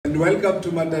welcome to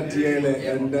Matatiele,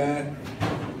 and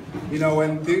you know,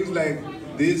 when things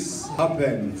like this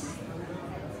happens,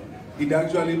 it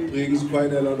actually brings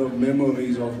quite a lot of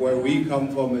memories of where we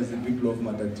come from as the people of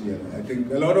Matatiele. I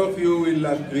think a lot of you will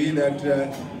agree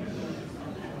that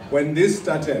when this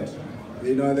started,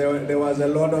 you know, there was a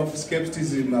lot of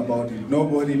skepticism about it.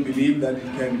 Nobody believed that it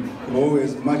can grow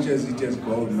as much as it has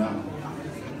grown now.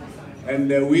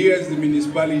 And we as the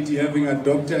municipality, having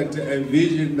adopted a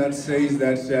vision that says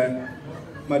that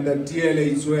Matatiele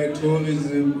is where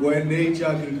tourism, where nature,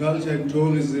 agriculture and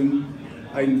tourism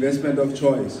are investment of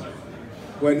choice.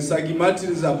 When Saki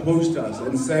Martins approached us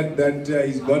and said that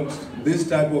he's got this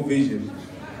type of vision,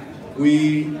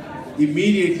 we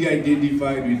immediately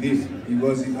identified with it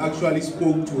because it actually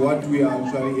spoke to what we are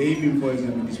actually aiming for as a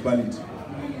municipality.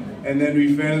 And then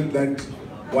we felt that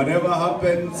whatever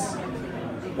happens,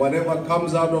 whatever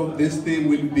comes out of this thing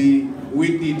will be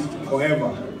with it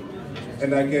forever.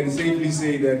 And I can safely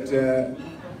say that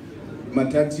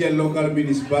Matatiele local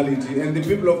municipality and the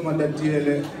people of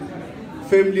Matatiele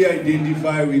firmly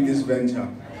identify with this venture.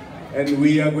 And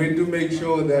we are going to make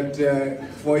sure that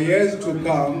for years to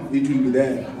come, it will be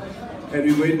there. And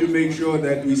we're going to make sure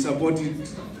that we support it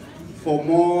for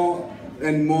more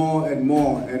and more and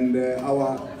more. And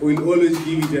we'll always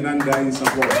give it an undying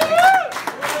support.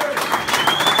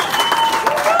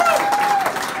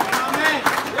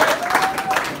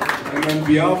 On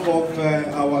behalf of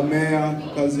our Mayor,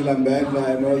 Councillor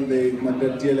Mbedla, and all the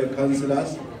Matatiele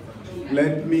councillors,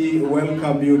 let me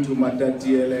welcome you to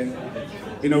Matatiele.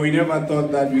 You know, we never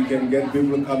thought that we can get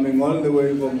people coming all the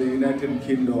way from the United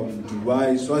Kingdom,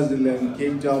 Dubai, Swaziland,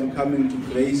 Cape Town, coming to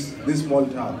grace this small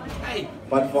town.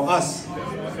 But for us,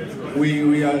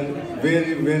 we are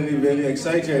very, very, very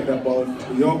excited about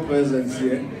your presence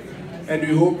here. And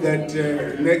we hope that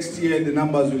next year the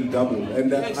numbers will double,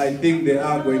 and I think they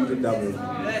are going to double.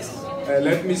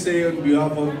 Let me say on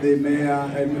behalf of the mayor,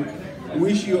 and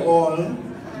wish you all,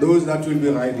 those that will be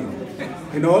riding.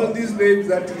 In all these names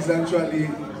that is actually,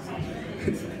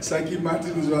 Saki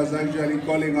Martins was actually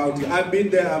calling out. I've been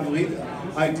there,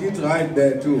 I did ride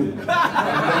there too.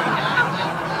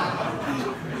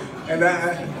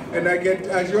 And I can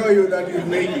assure you that you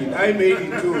made it. I made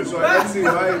it too, so I don't see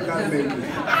why you can't make it.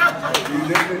 You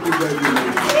definitely will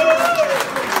make it.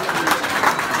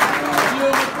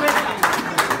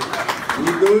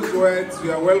 With those words,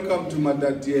 you are welcome to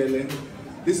Matatiele.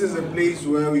 This is a place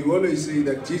where we always say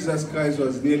that Jesus Christ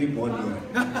was nearly born here.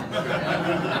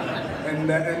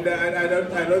 and I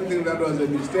don't think that was a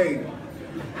mistake,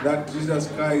 that Jesus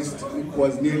Christ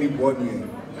was nearly born here.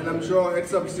 And I'm sure at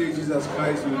some stage Jesus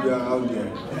Christ will be around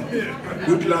here.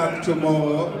 Good luck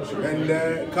tomorrow,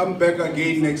 and come back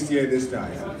again next year this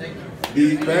time.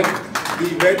 The event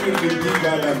will be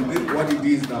bigger than what it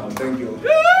is now. Thank you.